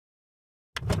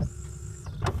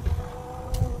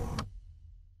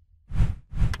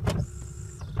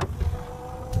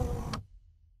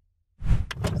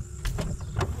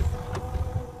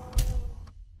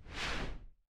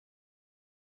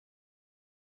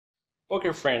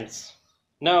Okay friends,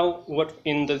 now what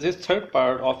in this third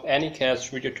part of Anycast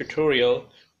video tutorial,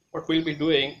 what we'll be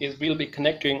doing is we'll be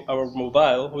connecting our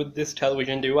mobile with this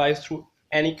television device through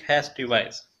Anycast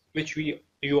device, which you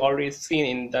already seen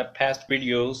in the past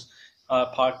videos,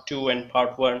 part 2 and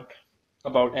part 1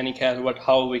 about Anycast,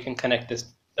 how we can connect this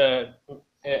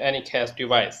Anycast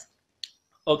device.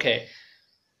 Okay,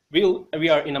 we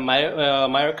are in a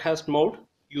Miracast mode.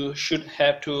 You should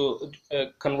have to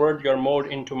convert your mode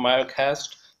into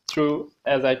Miracast through,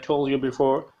 as I told you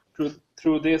before,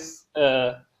 through this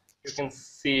you can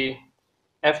see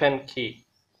FN key.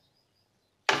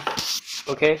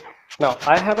 Okay, now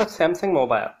I have a Samsung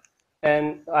mobile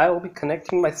and I will be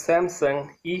connecting my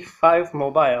Samsung E5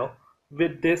 mobile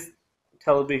with this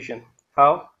television.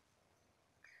 How?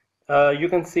 You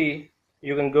can see,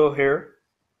 you can go here,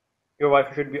 your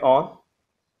Wi-Fi should be on.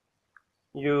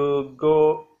 You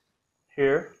go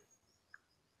here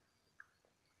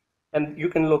and you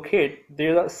can locate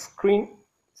there's a screen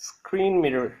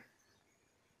mirroring.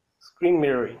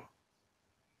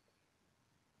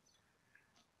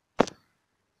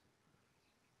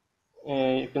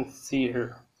 And you can see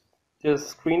here there's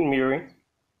screen mirroring.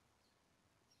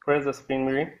 Where's the screen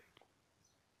mirroring?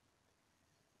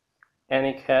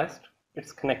 Anycast,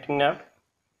 it's connecting now,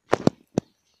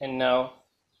 and now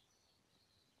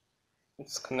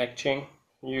it's connecting.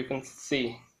 You can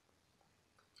see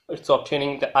it's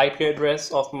obtaining the IP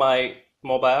address of my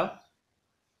mobile,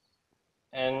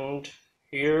 and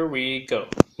here we go.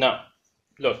 Now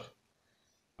look,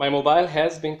 my mobile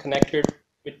has been connected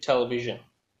with television.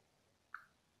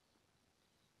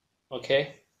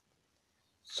 Okay,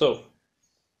 so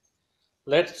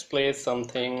let's play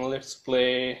something. Let's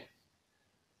play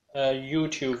a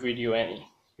YouTube video, any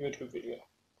YouTube video.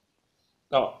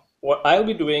 Now what I'll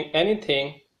be doing,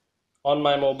 anything on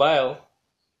my mobile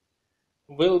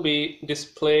will be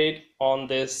displayed on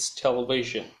this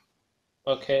television.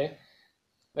 Okay,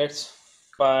 let's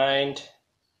find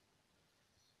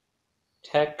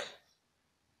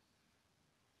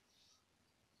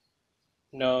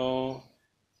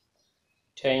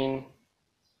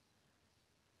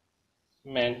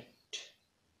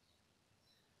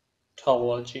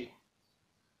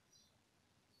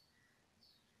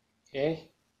Okay,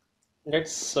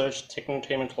 let's search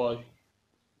technotainmentology.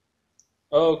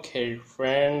 Okay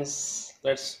friends,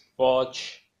 let's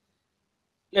watch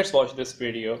this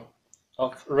video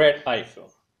of red iPhone.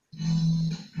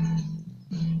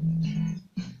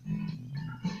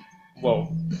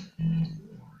 Whoa,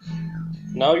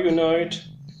 now you know it,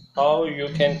 how you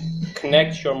can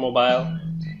connect your mobile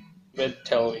with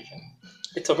television.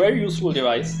 It's a very useful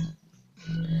device,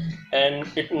 and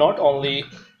it not only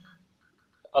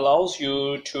allows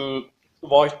you to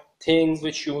watch things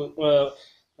which you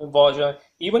watch,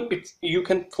 even you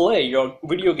can play your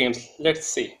video games. Let's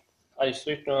see, I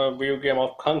switched to a video game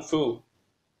of Kung Fu.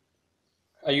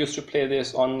 I used to play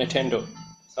this on Nintendo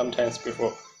sometimes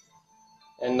before,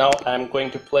 and now I'm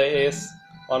going to play this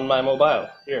on my mobile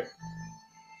here.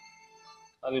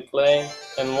 I'll be playing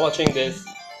and watching this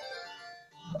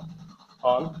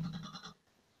on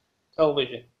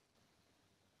television.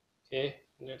 Okay,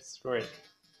 let's read.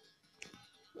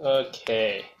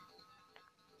 Okay.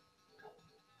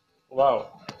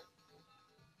 Wow.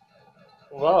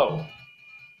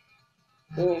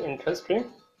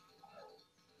 Interesting.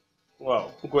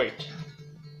 Wow, great.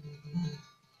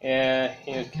 Yeah,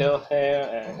 you kill him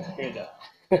and here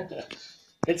that.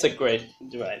 It's a great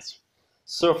device.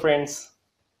 So friends,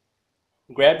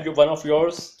 grab one of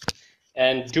yours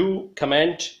and do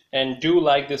comment and do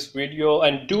like this video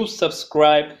and do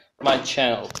subscribe my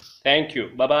channel. Thank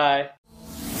you. Bye bye.